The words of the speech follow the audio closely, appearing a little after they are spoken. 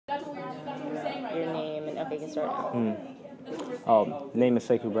They can start now. Name is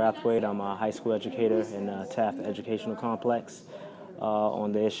Seku. I'm a high school educator in Taft Educational Complex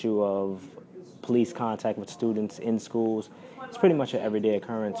on the issue of police contact with students in schools. It's pretty much an everyday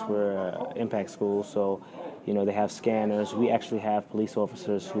occurrence where impact schools, so they have scanners. We actually have police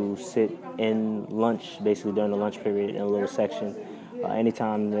officers who sit in lunch, basically during the lunch period, in a little section.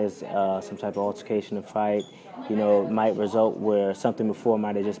 Anytime there's some type of altercation or fight, it might result where something before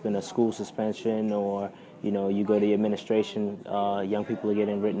might have just been a school suspension, or you go to the administration, young people are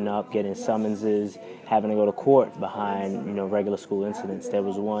getting written up, getting summonses, having to go to court behind regular school incidents. There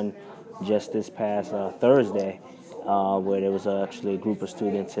was one just this past Thursday where there was actually a group of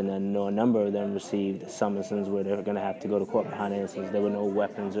students, and then a number of them received summonses where they're going to have to go to court behind incidents. There were no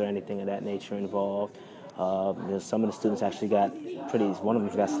weapons or anything of that nature involved. Some of the students actually one of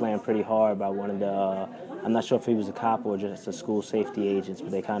them got slammed pretty hard by one of the, I'm not sure if he was a cop or just a school safety agents, but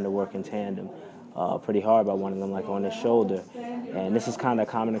they kind of work in tandem. Pretty hard by one of them, like on his shoulder. And this is kind of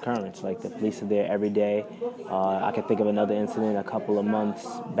a common occurrence. Like, the police are there every day. I can think of another incident a couple of months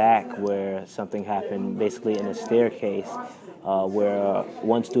back where something happened basically in a staircase where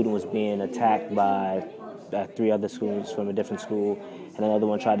one student was being attacked by three other students from a different school, and another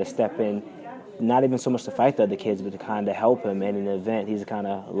one tried to step in, not even so much to fight the other kids, but to kind of help him. And in an event, he's a kind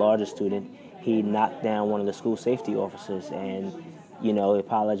of larger student, he knocked down one of the school safety officers, and he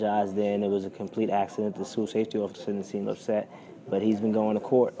apologized then. It was a complete accident. The school safety officer didn't seem upset, but he's been going to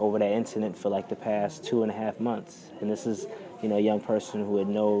court over that incident for like the past 2.5 months. And this is, a young person who had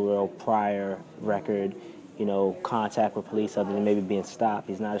no real prior record, contact with police other than maybe being stopped.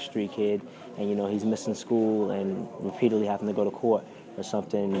 He's not a street kid, and he's missing school and repeatedly having to go to court for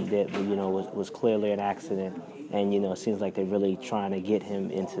something that was clearly an accident. And it seems like they're really trying to get him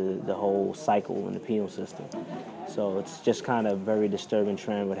into the whole cycle in the penal system. So it's just kind of a very disturbing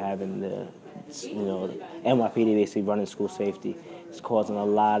trend with having the NYPD basically running school safety. It's causing a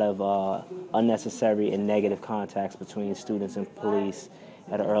lot of unnecessary and negative contacts between students and police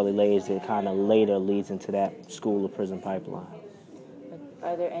at an early age that kind of later leads into that school or prison pipeline.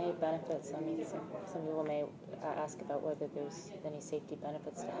 Are there any benefits? I mean, some people may ask about whether there's any safety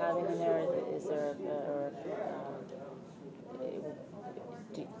benefits to having them there. Is there,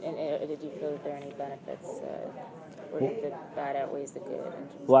 do you feel that there are any benefits, or that the bad outweighs the good?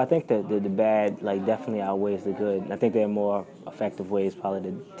 Well, I think that the bad definitely outweighs the good. I think there are more effective ways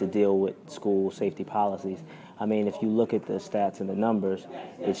probably to deal with school safety policies. I mean, if you look at the stats and the numbers,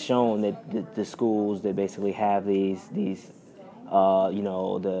 it's shown that the schools that basically have these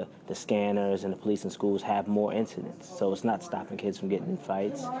the scanners and the police in schools have more incidents. So it's not stopping kids from getting in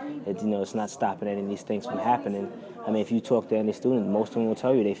fights. It's not stopping any of these things from happening. I mean, if you talk to any student, most of them will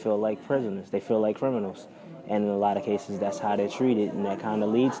tell you they feel like prisoners. They feel like criminals. And in a lot of cases, that's how they're treated, and that kind of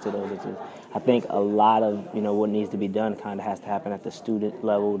leads to those incidents. I think a lot of, what needs to be done kind of has to happen at the student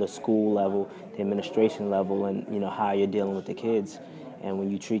level, the school level, the administration level, and, how you're dealing with the kids. And when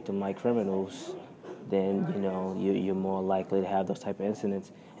you treat them like criminals, then you're more likely to have those type of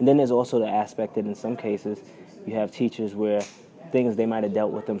incidents. And then there's also the aspect that in some cases you have teachers where things they might have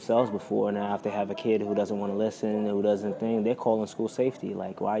dealt with themselves before, and now if they have a kid who doesn't want to listen, who doesn't think, they're calling school safety.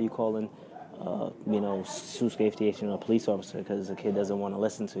 Like, why are you calling school safety agent or a police officer because the kid doesn't want to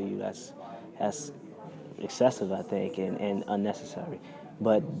listen to you? That's excessive, I think, and unnecessary.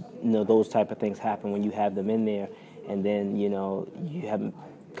 But those type of things happen when you have them in there, and then you haven't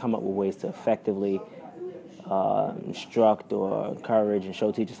come up with ways to effectively instruct or encourage and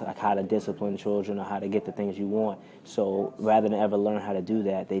show teachers how to discipline children or how to get the things you want. So rather than ever learn how to do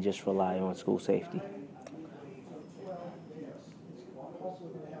that, they just rely on school safety.